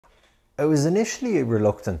I was initially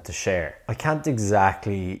reluctant to share. I can't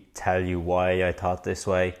exactly tell you why I thought this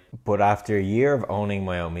way, but after a year of owning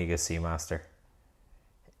my Omega Seamaster,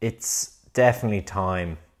 it's definitely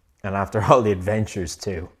time, and after all the adventures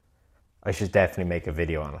too, I should definitely make a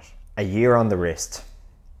video on it. A year on the wrist.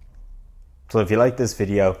 So if you like this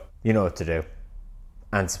video, you know what to do,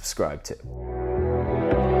 and subscribe too.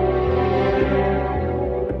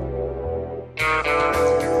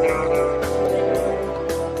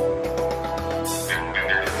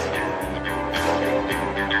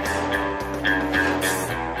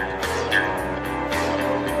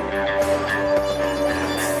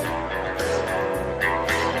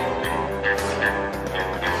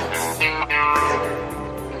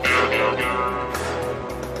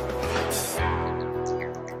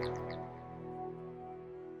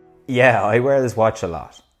 Yeah, I wear this watch a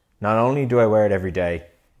lot. Not only do I wear it every day,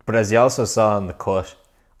 but as you also saw in the cut,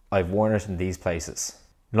 I've worn it in these places.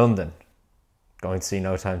 London, going to see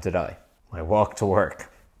No Time to Die. My walk to work,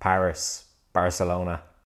 Paris, Barcelona,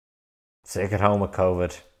 sick at home with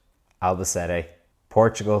COVID, Albacete,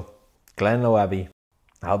 Portugal, Glenlow Abbey,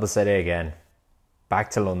 Albacete again, back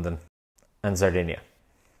to London, and Sardinia.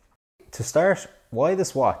 To start, why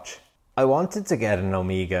this watch? I wanted to get an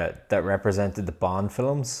Omega that represented the Bond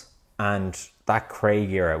films and that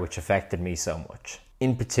Craig era which affected me so much.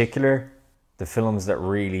 In particular, the films that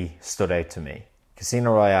really stood out to me.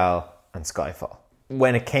 Casino Royale and Skyfall.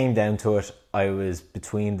 When it came down to it, I was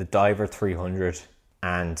between the Diver 300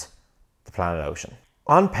 and the Planet Ocean.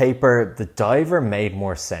 On paper, the Diver made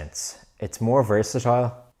more sense. It's more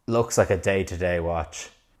versatile, looks like a day-to-day watch,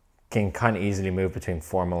 can kind of easily move between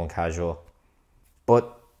formal and casual.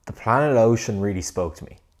 But the Planet Ocean really spoke to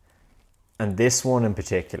me. And this one in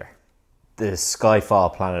particular, the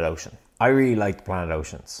Skyfall Planet Ocean. I really like the Planet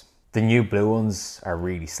Oceans. The new blue ones are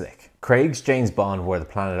really slick. Craig's James Bond wore the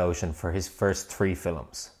Planet Ocean for his first 3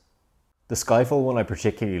 films. The Skyfall one I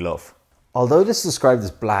particularly love. Although this is described as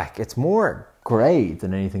black, it's more grey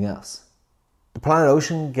than anything else. The Planet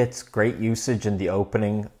Ocean gets great usage in the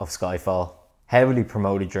opening of Skyfall, heavily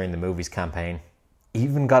promoted during the movie's campaign,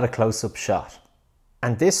 even got a close-up shot.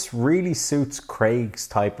 And this really suits Craig's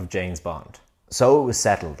type of James Bond. So it was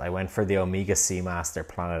settled. I went for the Omega Seamaster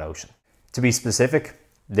Planet Ocean. To be specific,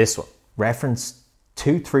 this one. Reference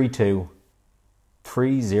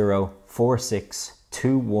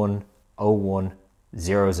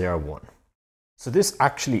 232-3046-2101-001. So this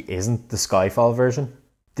actually isn't the Skyfall version.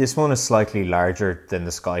 This one is slightly larger than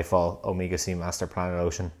the Skyfall Omega Seamaster Planet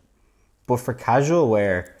Ocean. But for casual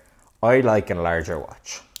wear, I like a larger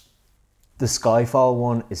watch. The Skyfall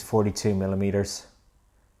one is 42mm,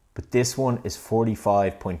 but this one is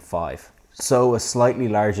 45.5, so a slightly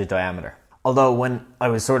larger diameter. Although when I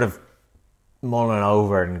was sort of mulling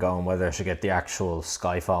over and going whether I should get the actual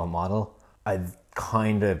Skyfall model, I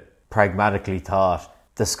kind of pragmatically thought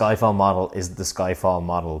the Skyfall model is the Skyfall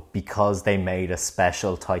model because they made a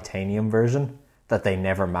special titanium version that they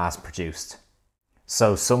never mass produced.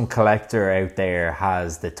 So some collector out there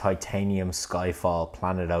has the titanium Skyfall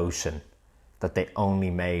Planet Ocean that they only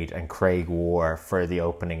made and Craig wore for the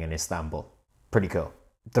opening in Istanbul. Pretty cool.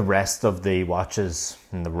 The rest of the watches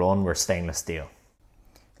in the run were stainless steel.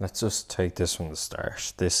 Let's just take this from the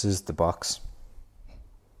start. This is the box.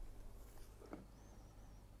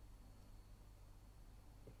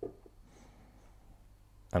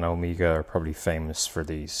 And Omega are probably famous for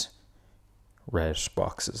these red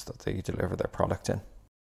boxes that they deliver their product in.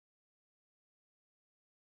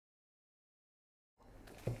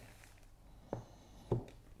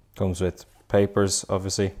 Comes with papers,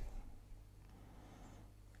 obviously.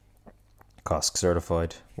 COSC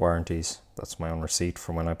certified, warranties. That's my own receipt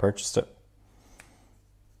from when I purchased it.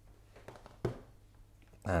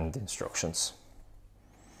 And the instructions.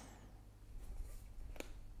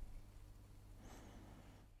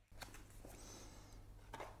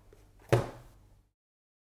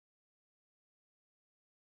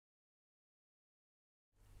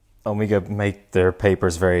 Omega make their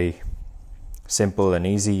papers very simple and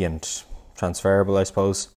easy and transferable, I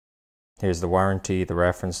suppose. Here's the warranty, the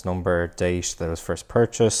reference number, date that was first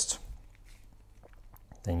purchased.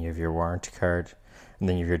 Then you have your warranty card, and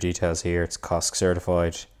then you have your details here. It's COSC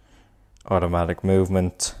certified, automatic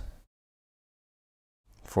movement,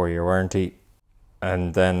 4-year warranty,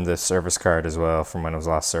 and then the service card as well from when it was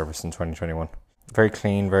last serviced in 2021. Very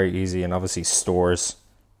clean, very easy, and obviously stores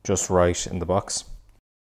just right in the box.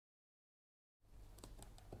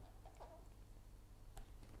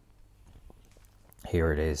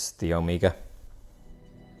 Here it is, the Omega.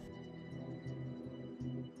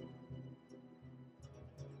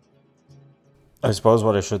 I suppose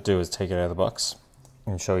what I should do is take it out of the box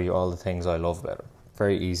and show you all the things I love about it.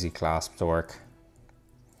 Very easy clasp to work.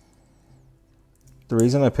 The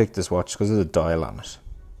reason I picked this watch is because of the dial on it.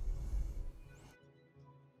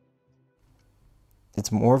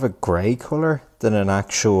 It's more of a grey colour than an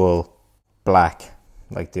actual black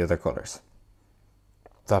like the other colours.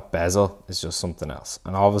 That bezel is just something else.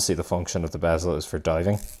 And obviously the function of the bezel is for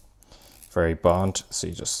diving. Very Bond. So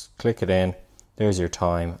you just click it in, there's your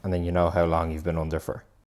time, and then you know how long you've been under for.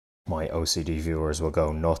 My OCD viewers will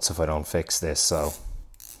go nuts if I don't fix this, so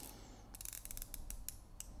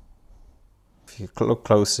if you look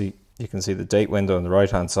closely, you can see the date window on the right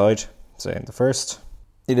hand side, saying the 1st.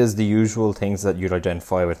 It is the usual things that you'd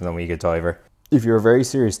identify with an Omega diver. If you're a very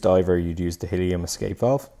serious diver, you'd use the helium escape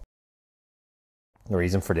valve. The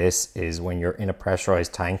reason for this is when you're in a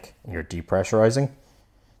pressurized tank and you're depressurizing,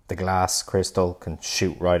 the glass crystal can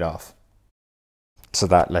shoot right off. So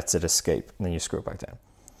that lets it escape, and then you screw it back down.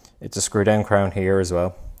 It's a screw down crown here as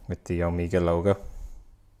well with the Omega logo.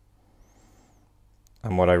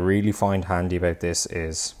 And what I really find handy about this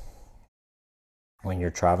is when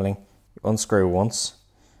you're traveling, you unscrew once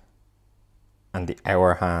and the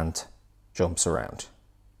hour hand jumps around.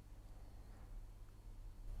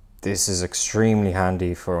 This is extremely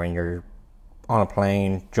handy for when you're on a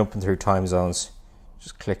plane, jumping through time zones,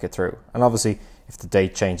 just click it through. And obviously, if the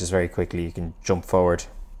date changes very quickly, you can jump forward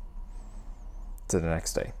to the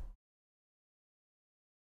next day.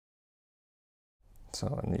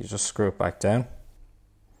 So, and you just screw it back down.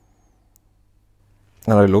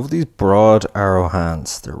 And I love these broad arrow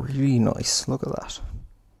hands. They're really nice. Look at that.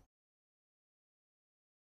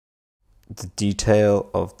 The detail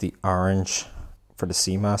of the orange for the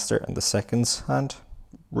Seamaster and the seconds hand,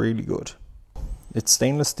 really good. It's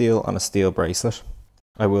stainless steel on a steel bracelet.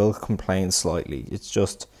 I will complain slightly. It's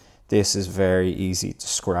just, this is very easy to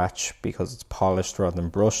scratch because it's polished rather than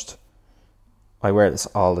brushed. I wear this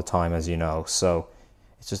all the time, as you know, so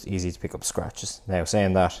it's just easy to pick up scratches. Now,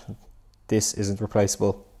 saying that, this isn't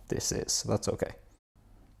replaceable, this is, so that's okay.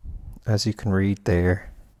 As you can read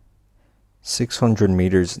there, 600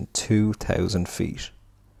 meters and 2,000 feet.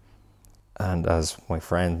 And as my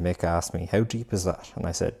friend Mick asked me, how deep is that? And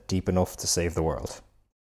I said, deep enough to save the world.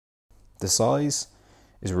 The size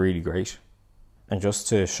is really great. And just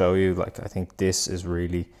to show you, like, I think this is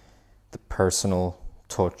really the personal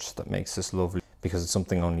touch that makes this lovely, because it's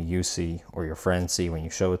something only you see or your friends see when you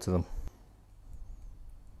show it to them.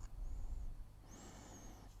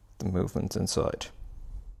 The movement inside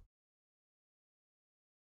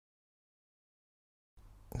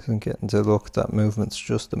isn't getting to look. That movement's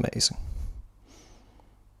just amazing.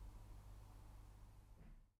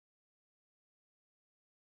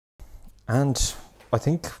 And I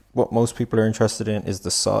think what most people are interested in is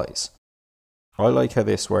the size. I like how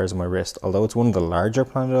this wears on my wrist, although it's one of the larger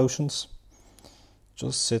Planet Oceans. It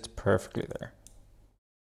just sits perfectly there.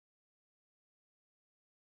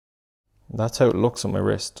 That's how it looks on my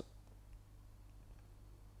wrist.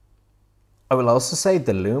 I will also say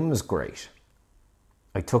the loom is great.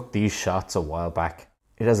 I took these shots a while back.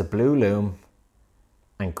 It has a blue loom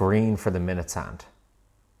and green for the minutes hand,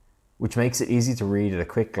 which makes it easy to read at a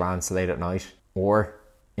quick glance late at night or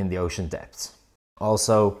in the ocean depths.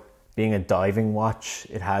 Also, being a diving watch,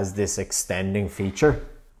 it has this extending feature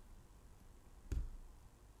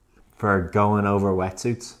for going over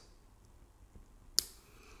wetsuits.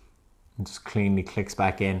 It just cleanly clicks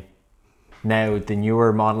back in. Now, the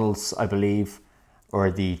newer models, I believe, or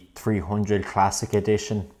the 300 Classic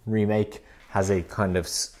Edition remake, has a kind of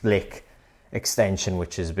slick extension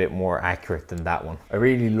which is a bit more accurate than that one. I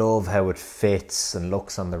really love how it fits and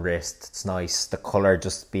looks on the wrist. It's nice. The colour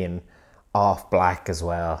just being off black as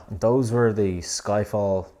well. And those were the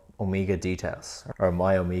Skyfall Omega details, or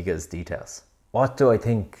my Omega's details. What do I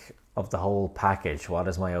think of the whole package? What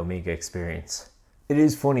is my Omega experience? It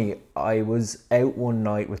is funny, I was out one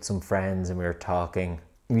night with some friends and we were talking.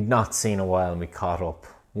 We'd not seen a while and we caught up.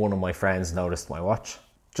 One of my friends noticed my watch.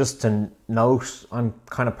 Just to note, I'm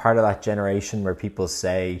kind of part of that generation where people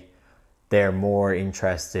say they're more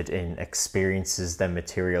interested in experiences than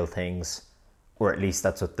material things. Or at least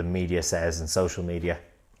that's what the media says in social media.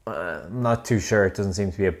 I'm not too sure, it doesn't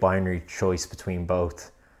seem to be a binary choice between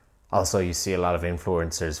both. Also, you see a lot of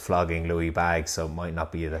influencers flogging Louis bags, so it might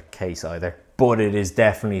not be the case either. But it is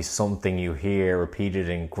definitely something you hear repeated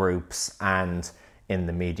in groups and in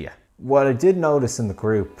the media. What I did notice in the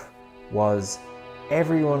group was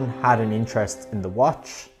everyone had an interest in the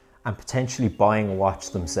watch and potentially buying a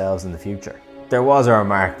watch themselves in the future. There was a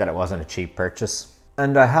remark that it wasn't a cheap purchase,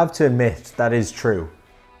 and I have to admit that is true,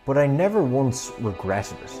 but I never once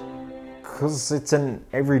regretted it because it's an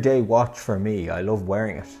everyday watch for me. I love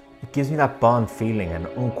wearing it. It gives me that bond feeling, an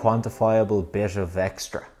unquantifiable bit of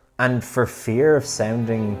extra. And for fear of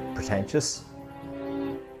sounding pretentious,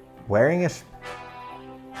 wearing it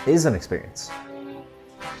is an experience.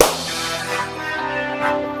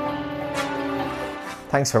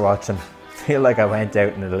 Thanks for watching. Feel like I went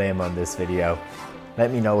out on a limb on this video.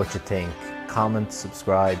 Let me know what you think. Comment,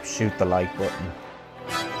 subscribe, shoot the like button.